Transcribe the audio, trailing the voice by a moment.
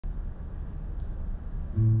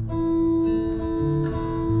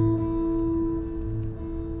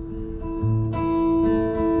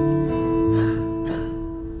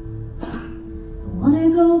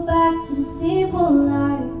Go back to the simple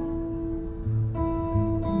life,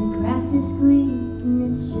 and the grass is green and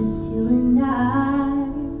it's just you and I.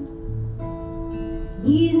 An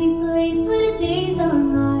easy place where the days are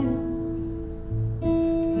mine,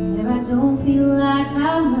 and where I don't feel like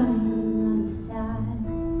I'm running out of time.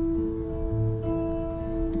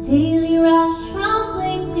 A daily rush from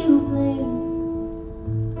place to place,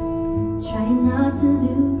 trying not to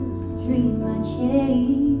lose the dream I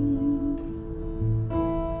chase.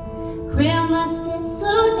 Grandma said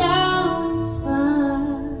slow down, it's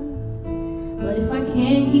fine, but if I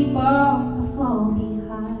can't keep up, I'll fall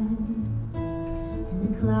behind. And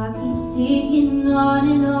the clock keeps ticking on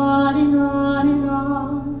and on and on and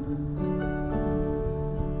on.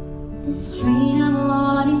 This train I'm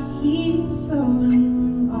on, it keeps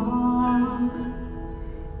rolling on.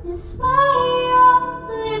 This way of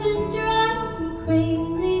living drives me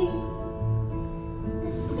crazy.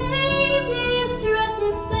 The same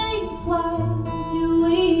destructive pace. Why do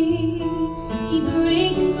we keep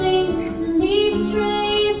breaking things and leave a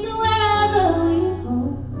trace wherever we go?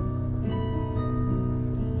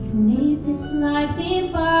 You've made this life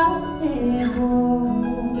impossible.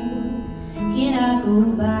 Can I go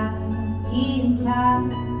back in time,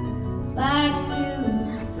 back to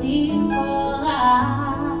the simple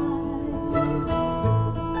life?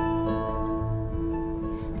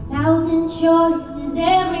 1,000 choices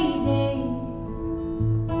every day,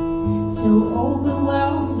 so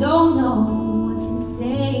overwhelmed, don't know what to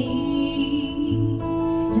say.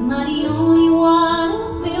 Am I the only one who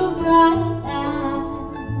feels like that?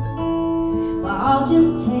 Well, I'll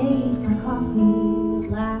just take my coffee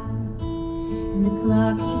black, and the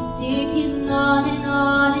clock keeps ticking on and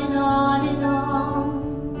on and on and on.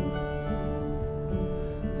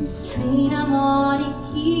 This train I'm on, it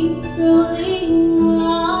keeps rolling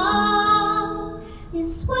on.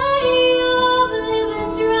 This way of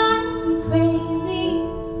living drives me crazy.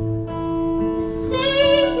 The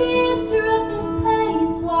same destructive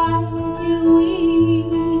pace. Why do we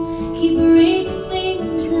keep breaking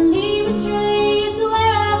things and leave a trace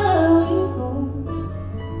wherever we go?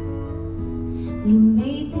 We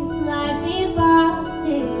made this life impossible.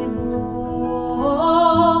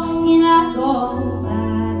 Can I go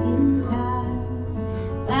back in time,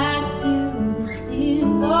 back to the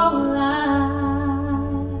simple life?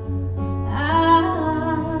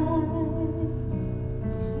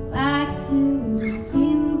 Back to the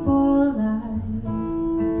simple life.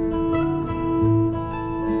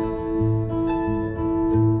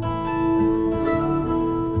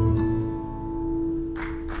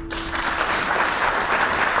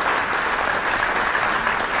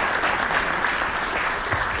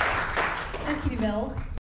 Dank jullie wel.